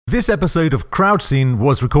This episode of Crowdscene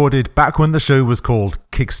was recorded back when the show was called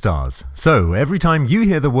KickStars. So every time you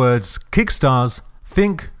hear the words KickStars,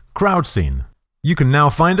 think Crowdscene. You can now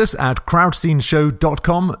find us at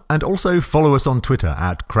crowdsceneshow.com and also follow us on Twitter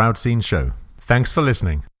at crowdsceneshow. Thanks for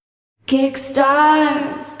listening.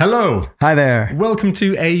 KickStars. Hello. Hi there. Welcome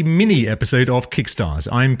to a mini episode of KickStars.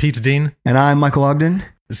 I'm Peter Dean. And I'm Michael Ogden.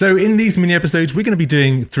 So in these mini episodes, we're going to be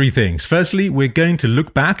doing three things. Firstly, we're going to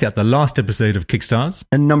look back at the last episode of KickStars.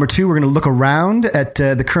 And number two, we're going to look around at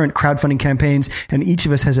the current crowdfunding campaigns, and each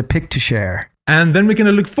of us has a pick to share. And then we're going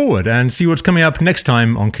to look forward and see what's coming up next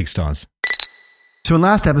time on KickStars. So in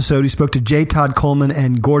last episode, we spoke to Todd Coleman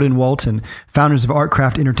and Gordon Walton, founders of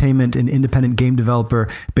Artcraft Entertainment, an independent game developer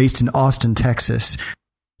based in Austin, Texas.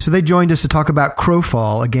 So they joined us to talk about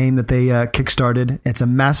Crowdfall, a game that they kickstarted. It's a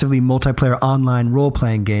massively multiplayer online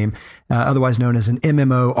role-playing game, otherwise known as an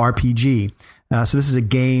MMORPG. So this is a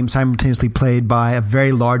game simultaneously played by a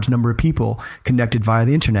very large number of people connected via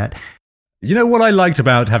the internet. You know what I liked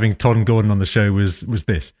about having Todd and Gordon on the show was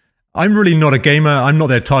this. I'm really not a gamer. I'm not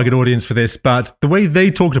their target audience for this, but the way they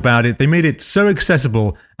talked about it, they made it so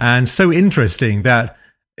accessible and so interesting that,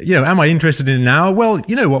 you know, am I interested in it now? Well,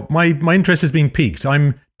 you know what? My interest has been piqued.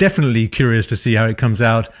 I'm definitely curious to see how it comes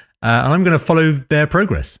out, and I'm going to follow their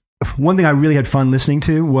progress. One thing I really had fun listening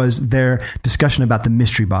to was their discussion about the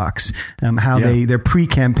mystery box, their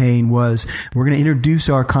pre-campaign was, we're going to introduce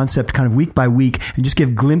our concept kind of week by week and just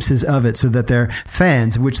give glimpses of it so that their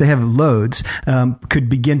fans, of which they have loads, could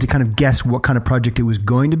begin to kind of guess what kind of project it was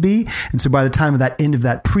going to be. And so by the time of that end of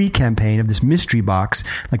that pre-campaign of this mystery box,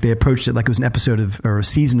 like they approached it like it was an episode of, or a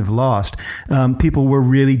season of Lost, people were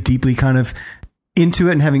really deeply kind of into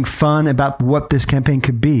it and having fun about what this campaign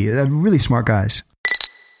could be. They're really smart guys.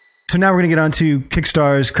 So now we're going to get on to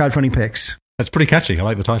Kickstar's crowdfunding picks. That's pretty catchy. I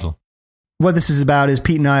like the title. What this is about is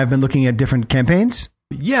Pete and I have been looking at different campaigns.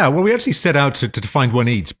 Yeah, well, we actually set out to find one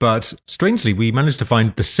each, but strangely, we managed to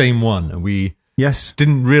find the same one, and we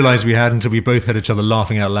didn't realize we had until we both heard each other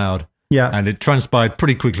laughing out loud. Yeah. And it transpired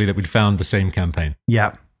pretty quickly that we'd found the same campaign.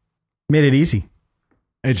 Yeah. Made it easy.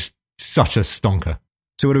 It's such a stonker.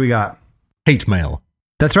 So what do we got? Hate mail.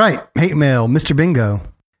 That's right. Hate mail. Mr. Bingo.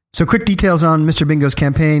 So quick details on Mr. Bingo's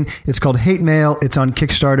campaign. It's called Hate Mail. It's on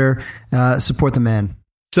Kickstarter. Support the man.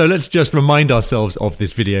 So let's just remind ourselves of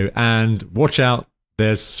this video and watch out,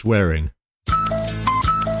 there's swearing.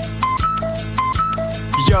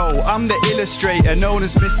 Yo, I'm the illustrator known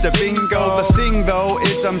as Mr. Bingo. The thing though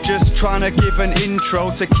is I'm just trying to give an intro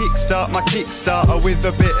to kickstart my Kickstarter with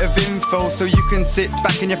a bit of info so you can sit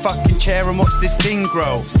back in your fucking chair and watch this thing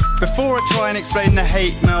grow. Before I try and explain the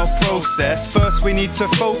hate mail process, first we need to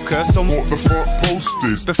focus on what the fuck post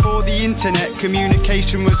is. Before the internet,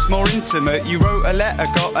 communication was more intimate. You wrote a letter,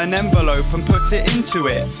 got an envelope and put it into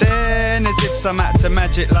it. Then as if some act of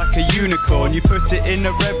magic like a unicorn, you put it in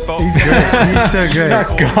a red box. He's good. He's so good. That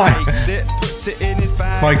guy.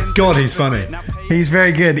 My God, he's funny. He's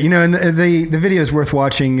very good. You know, and the video is worth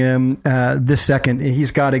watching this second.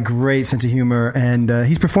 He's got a great sense of humor, and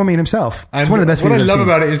he's performing it himself. It's one of the best videos What I love seen.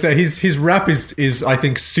 about it is that his rap is I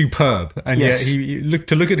think superb, and yes. yet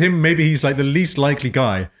to look at him, maybe he's like the least likely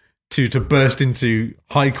guy to burst into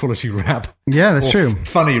high quality rap. Yeah, that's true.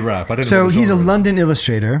 Funny rap. I don't know. So he's a London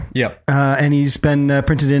illustrator. Yep. And he's been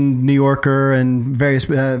printed in New Yorker and various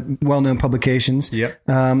well-known publications. Yep.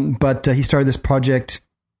 But he started this project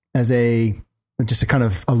as just a kind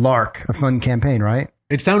of a lark, a fun campaign, right?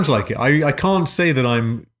 It sounds like it. I can't say that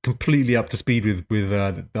I'm completely up to speed with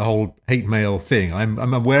the whole hate mail thing.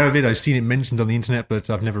 I'm aware of it. I've seen it mentioned on the internet, but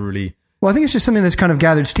I've never really... Well, I think it's just something that's kind of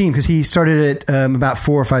gathered steam because he started it about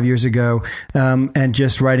 4 or 5 years ago and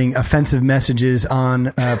just writing offensive messages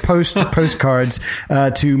on postcards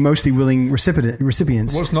to mostly willing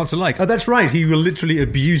recipients. What's not to like? Oh, that's right. He will literally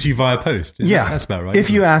abuse you via post. That's about right.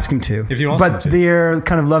 If you ask him to. But they're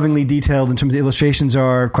kind of lovingly detailed in terms of the illustrations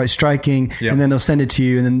are quite striking. Yep. And then they'll send it to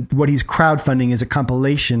you. And then what he's crowdfunding is a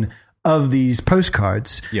compilation of these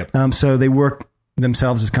postcards. Yep. So they work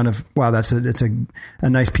themselves as kind of, wow, it's a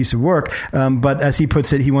nice piece of work. But as he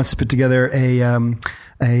puts it, he wants to put together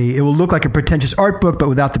it will look like a pretentious art book, but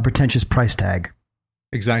without the pretentious price tag.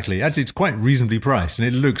 Exactly. Actually, it's quite reasonably priced and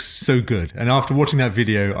it looks so good. And after watching that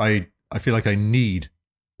video, I feel like I need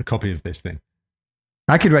a copy of this thing.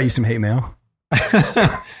 I could write you some hate mail.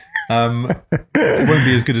 It won't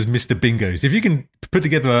be as good as Mr. Bingo's. If you can put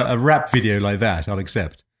together a rap video like that, I'll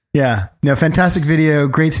accept. Yeah, no, fantastic video,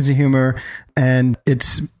 great sense of humor, and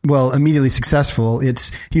it's, well, immediately successful. He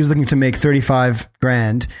was looking to make 35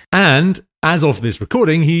 grand. And as of this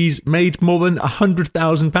recording, he's made more than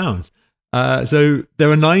 £100,000. So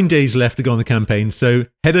there are 9 days left to go on the campaign. So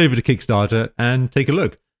head over to Kickstarter and take a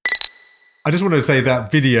look. I just want to say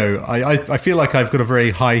that video, I feel like I've got a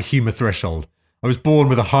very high humor threshold. I was born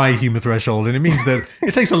with a high humor threshold, and it means that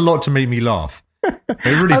it takes a lot to make me laugh. It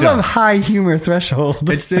really does. I love high humor threshold.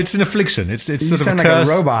 It's an affliction. It's you sort of sound a curse.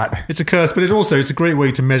 like a robot. It's a curse, but it's a great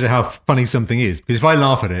way to measure how funny something is. Because if I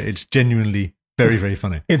laugh at it, it's genuinely very, very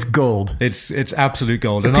funny. It's gold. It's absolute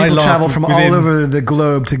gold. And people I travel from all over the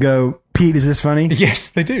globe to go, Pete, is this funny? Yes,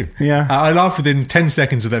 they do. Yeah. I laughed within 10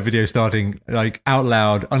 seconds of that video starting, like out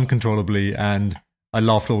loud, uncontrollably, and I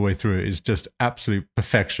laughed all the way through it. It's just absolute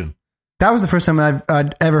perfection. That was the first time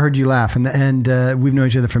I'd ever heard you laugh, and we've known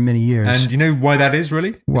each other for many years. And you know why that is,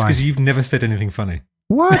 really? Why? It's because you've never said anything funny.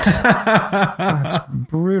 What? That's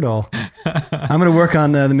brutal. I'm going to work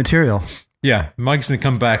on the material. Yeah, Mike's going to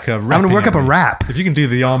come back I'm going to work up a rap. If you can do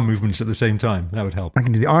the arm movements at the same time, that would help. I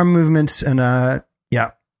can do the arm movements, and I'm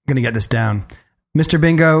going to get this down. Mr.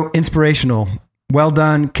 Bingo, inspirational. Well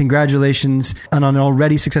done. Congratulations on an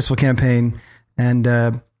already successful campaign, and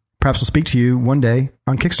perhaps we'll speak to you one day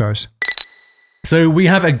on KickStars. So we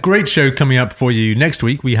have a great show coming up for you next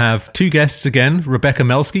week. We have 2 guests again, Rebecca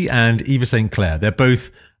Melsky and Eva St. Clair. They're both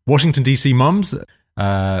Washington, D.C. moms.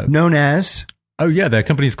 Known as... Oh, yeah, their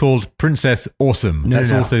company's called Princess Awesome.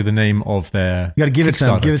 That's also the name of their You got to give it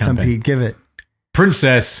some. Give it campaign. some, Pete. Give it.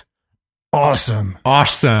 Princess Awesome.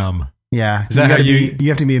 Awesome. Yeah. Is that how you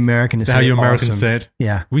have to be American to say how you Americans awesome. Say it?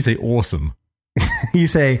 Yeah. We say awesome. You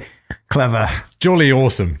say clever. Jolly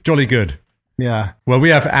awesome. Jolly good. Yeah. Well, we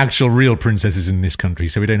have actual real princesses in this country,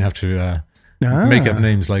 so we don't have to make up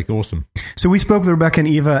names like awesome. So we spoke with Rebecca and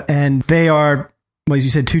Eva, and they are, well, as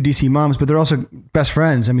you said, 2 DC moms, but they're also best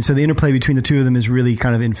friends. I mean, so the interplay between the two of them is really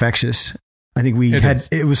kind of infectious. I think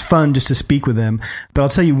it was fun just to speak with them. But I'll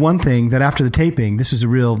tell you one thing, that after the taping, this was a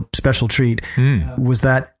real special treat, was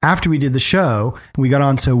that after we did the show, we got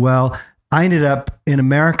on so well, I ended up in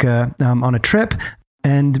America on a trip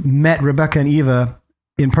and met Rebecca and Eva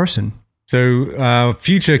in person. So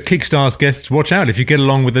future KickStars guests, watch out. If you get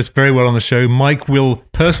along with us very well on the show, Mike will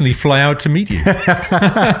personally fly out to meet you.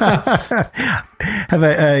 Have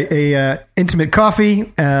a intimate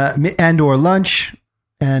coffee and or lunch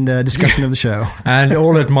and a discussion of the show. And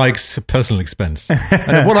all at Mike's personal expense.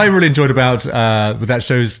 And what I really enjoyed about with that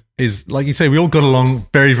show is, like you say, we all got along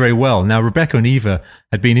very, very well. Now, Rebecca and Eva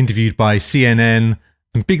had been interviewed by CNN,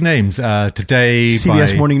 some big names today.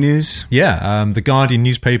 CBS Morning News. Yeah, the Guardian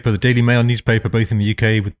newspaper, the Daily Mail newspaper, both in the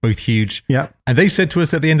UK, with both huge. Yeah. And they said to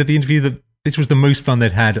us at the end of the interview that this was the most fun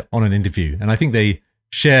they'd had on an interview. And I think they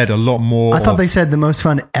shared a lot more. I thought they said the most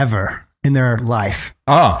fun ever in their life.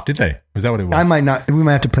 Ah, did they? Was that what it was? I might not. We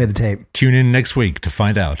might have to play the tape. Tune in next week to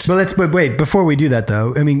find out. But wait, before we do that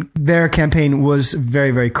though, I mean, their campaign was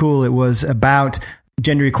very, very cool. It was about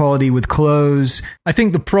gender equality with clothes. I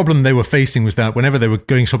think the problem they were facing was that whenever they were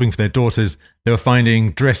going shopping for their daughters, they were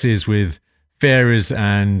finding dresses with fairies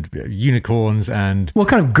and unicorns and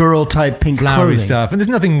kind of girl type pink flowery clothing stuff. And there's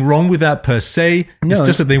nothing wrong with that per se. No. It's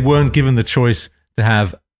just that they weren't given the choice to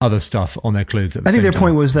have other stuff on their clothes at the I think same their time.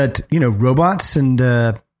 point was that, robots and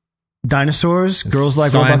dinosaurs, girls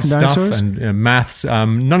like robots and dinosaurs. Stuff and maths.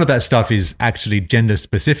 None of that stuff is actually gender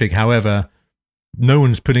specific. However, no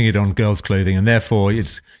one's putting it on girls' clothing, and therefore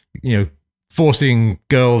it's, forcing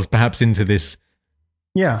girls perhaps into this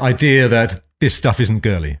idea that this stuff isn't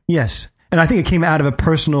girly. Yes. And I think it came out of a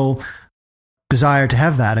personal desire to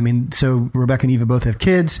have that. I mean, so Rebecca and Eva both have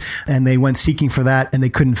kids, and they went seeking for that, and they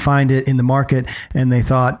couldn't find it in the market, and they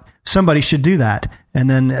thought somebody should do that. And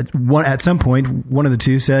then at some point, one of the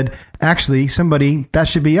two said, actually, that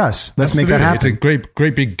should be us. Let's make that happen. It's a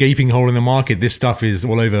great big gaping hole in the market. This stuff is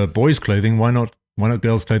all over boys' clothing. Why not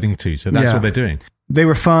girls' clothing too? So that's what they're doing. They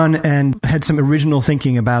were fun and had some original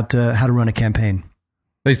thinking about how to run a campaign.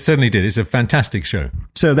 They certainly did. It's a fantastic show.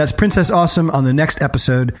 So that's Princess Awesome on the next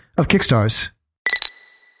episode of KickStars.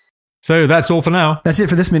 So that's all for now. That's it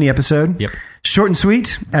for this mini episode. Yep. Short and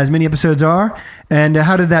sweet, as many episodes are. And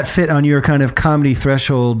how did that fit on your kind of comedy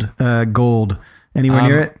threshold gold? Anywhere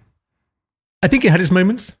near it? I think it had its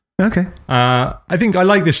moments. Okay. I think I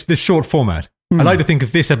like this short format. I like to think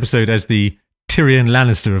of this episode as the Tyrion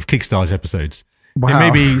Lannister of KickStars episodes. Wow. It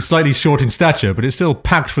may be slightly short in stature, but it's still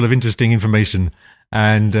packed full of interesting information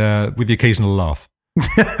and with the occasional laugh.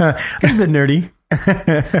 It's a bit nerdy.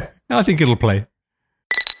 I think it'll play.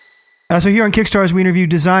 So here on KickStars, we interview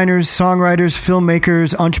designers, songwriters,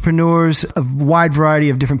 filmmakers, entrepreneurs, a wide variety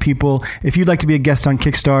of different people. If you'd like to be a guest on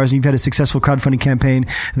KickStars and you've had a successful crowdfunding campaign,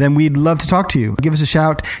 then we'd love to talk to you. Give us a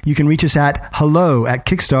shout. You can reach us at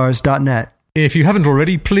hello@kickstars.net. If you haven't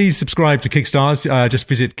already, please subscribe to KickStars. Just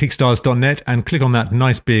visit kickstars.net and click on that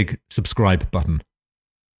nice big subscribe button.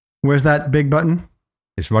 Where's that big button?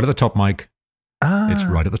 It's right at the top, Mike. It's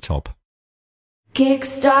right at the top.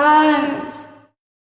 KickStars.